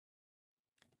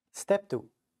Step 2.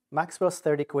 Maxwell's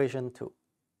third equation 2.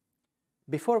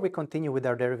 Before we continue with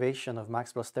our derivation of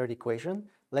Maxwell's third equation,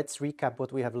 let's recap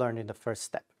what we have learned in the first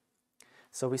step.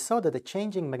 So we saw that the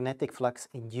changing magnetic flux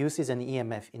induces an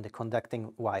EMF in the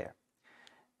conducting wire.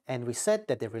 And we said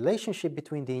that the relationship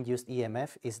between the induced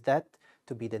EMF is that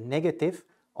to be the negative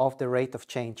of the rate of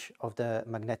change of the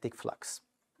magnetic flux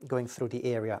going through the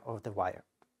area of the wire.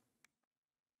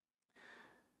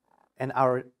 And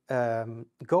our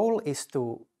goal is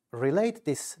to relate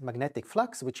this magnetic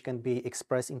flux, which can be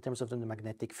expressed in terms of the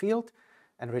magnetic field,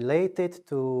 and relate it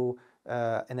to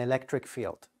an electric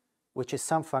field, which is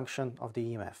some function of the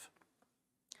EMF.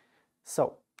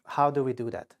 So how do we do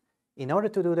that? In order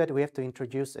to do that, we have to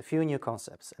introduce a few new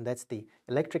concepts, and that's the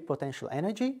electric potential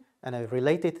energy and a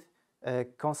related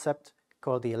concept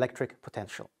called the electric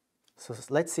potential. So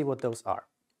let's see what those are.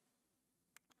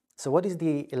 So what is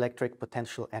the electric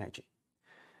potential energy?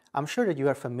 I'm sure that you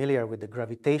are familiar with the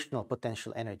gravitational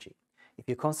potential energy. If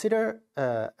you consider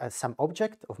some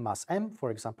object of mass m, for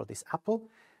example this apple,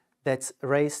 that's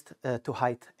raised to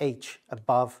height h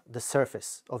above the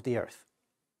surface of the Earth.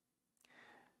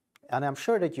 And I'm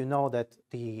sure that you know that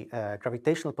the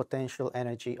gravitational potential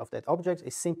energy of that object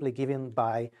is simply given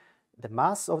by the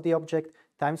mass of the object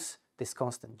times this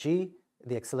constant g,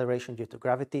 the acceleration due to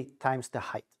gravity, times the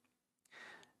height.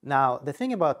 Now, the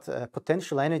thing about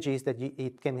potential energy is that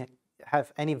it can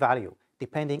have any value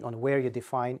depending on where you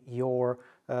define your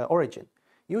origin.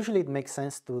 Usually it makes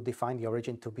sense to define the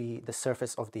origin to be the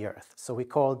surface of the Earth. So we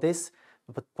call this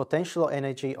potential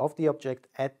energy of the object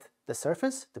at the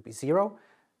surface to be 0.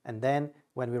 And then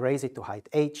when we raise it to height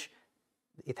h,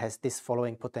 it has this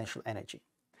following potential energy.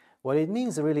 What it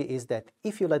means really is that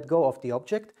if you let go of the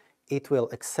object, it will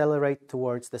accelerate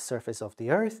towards the surface of the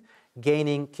Earth,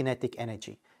 gaining kinetic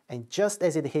energy. And just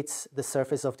as it hits the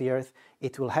surface of the Earth,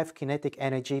 it will have kinetic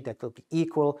energy that will be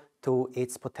equal to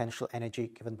its potential energy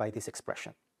given by this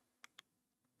expression.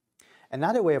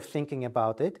 Another way of thinking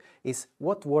about it is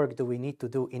what work do we need to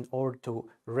do in order to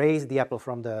raise the apple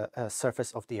from the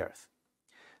surface of the Earth?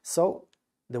 So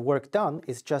the work done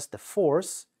is just the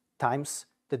force times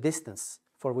the distance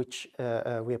for which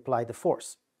we apply the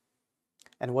force.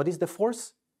 And what is the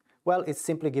force? Well, it's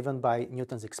simply given by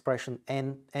Newton's expression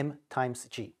m times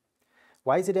g.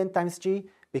 Why is it n times g?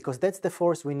 Because that's the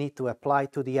force we need to apply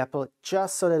to the apple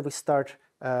just so that we start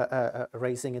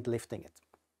raising and lifting it.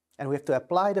 And we have to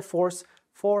apply the force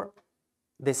for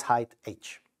this height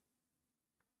h.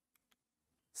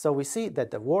 So we see that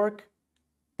the work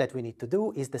that we need to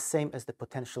do is the same as the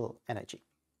potential energy.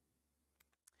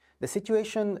 The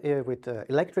situation with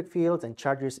electric fields and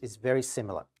charges is very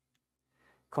similar.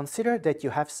 Consider that you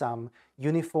have some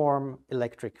uniform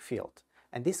electric field,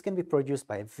 and this can be produced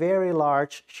by a very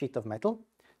large sheet of metal,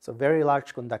 so very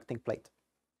large conducting plate.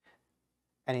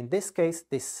 And in this case,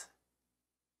 this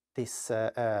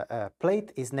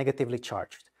plate is negatively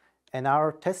charged, and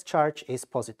our test charge is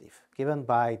positive, given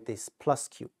by this plus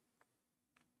q.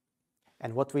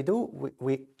 And what we do,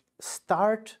 we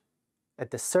start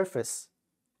at the surface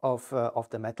of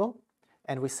the metal,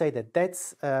 and we say that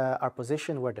that's our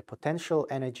position where the potential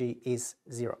energy is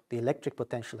 0. The electric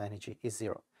potential energy is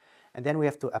 0. And then we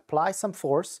have to apply some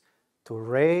force to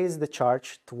raise the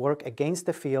charge to work against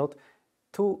the field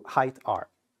to height r,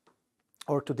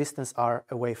 or to distance r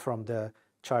away from the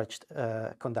charged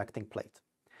conducting plate.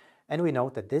 And we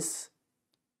know that this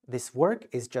work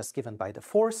is just given by the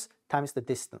force times the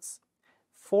distance.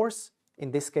 Force,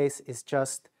 in this case, is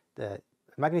just the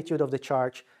magnitude of the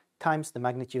charge times the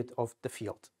magnitude of the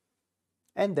field,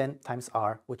 and then times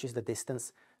r, which is the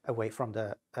distance away from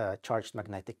the charged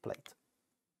magnetic plate.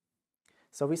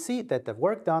 So we see that the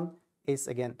work done is,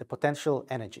 again, the potential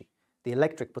energy, the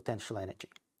electric potential energy.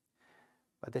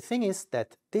 But the thing is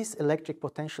that this electric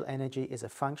potential energy is a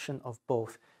function of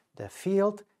both the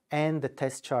field and the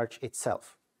test charge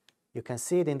itself. You can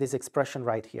see it in this expression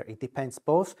right here. It depends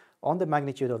both on the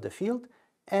magnitude of the field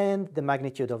and the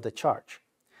magnitude of the charge.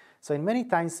 So in many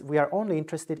times we are only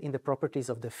interested in the properties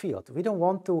of the field. We don't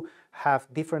want to have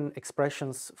different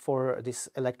expressions for this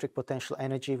electric potential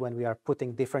energy when we are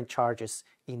putting different charges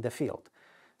in the field.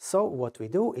 So what we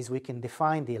do is we can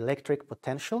define the electric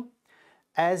potential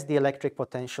as the electric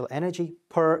potential energy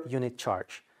per unit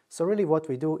charge. So really what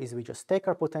we do is we just take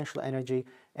our potential energy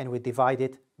and we divide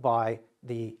it by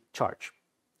the charge.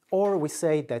 Or we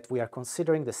say that we are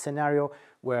considering the scenario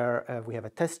where we have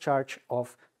a test charge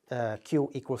of q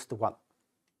equals to 1.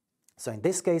 So in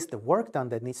this case, the work done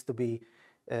that needs to be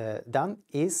done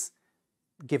is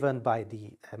given by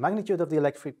the magnitude of the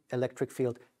electric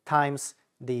field times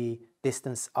the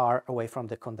distance r away from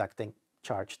the conducting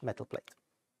charged metal plate.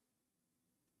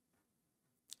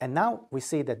 And now we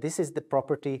see that this is the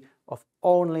property of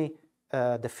only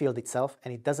the field itself,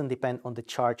 and it doesn't depend on the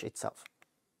charge itself.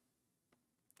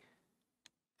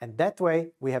 And that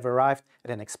way we have arrived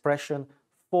at an expression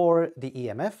for the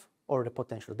EMF, or the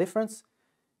potential difference,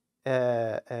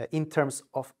 in terms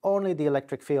of only the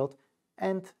electric field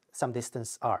and some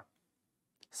distance r.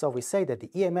 So we say that the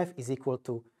EMF is equal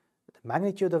to the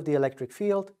magnitude of the electric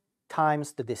field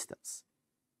times the distance.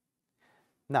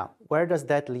 Now, where does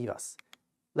that leave us?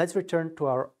 Let's return to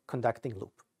our conducting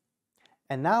loop.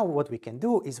 And now what we can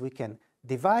do is we can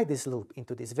divide this loop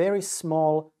into these very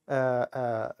small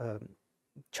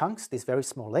chunks, these very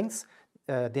small lengths,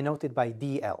 denoted by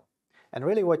dl. And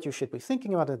really what you should be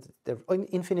thinking about is they're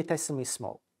infinitesimally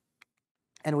small.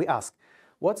 And we ask,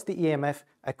 what's the EMF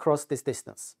across this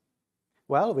distance?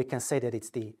 Well, we can say that it's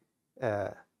the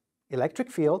electric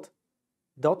field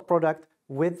dot product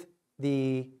with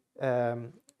the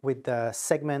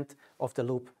segment of the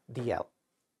loop dl.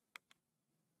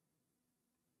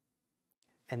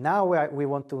 And now we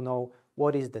want to know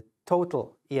what is the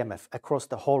total EMF across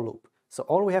the whole loop. So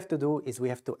all we have to do is we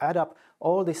have to add up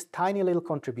all this tiny little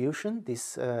contribution,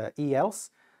 these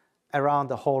ELs, around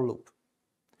the whole loop.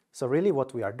 So really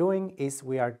what we are doing is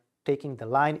we are taking the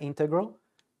line integral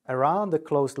around the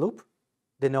closed loop,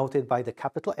 denoted by the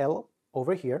capital L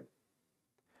over here,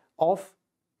 of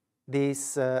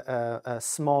these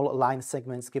small line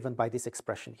segments given by this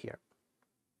expression here.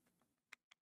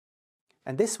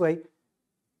 And this way,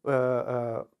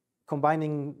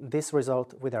 combining this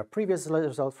result with our previous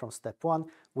result from step 1,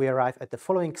 we arrive at the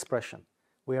following expression.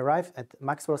 We arrive at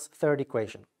Maxwell's third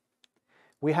equation.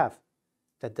 We have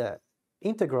that the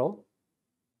integral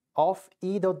of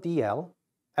E dot dl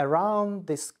around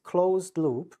this closed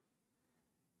loop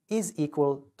is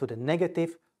equal to the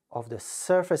negative of the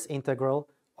surface integral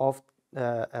of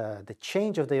the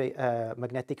change of the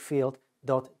magnetic field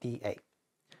dot dA.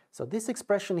 So this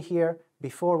expression here,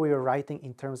 before we were writing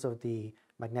in terms of the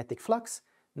magnetic flux,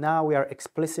 now we are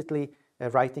explicitly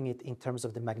writing it in terms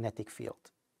of the magnetic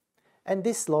field. And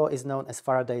this law is known as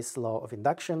Faraday's law of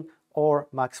induction, or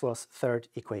Maxwell's third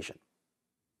equation.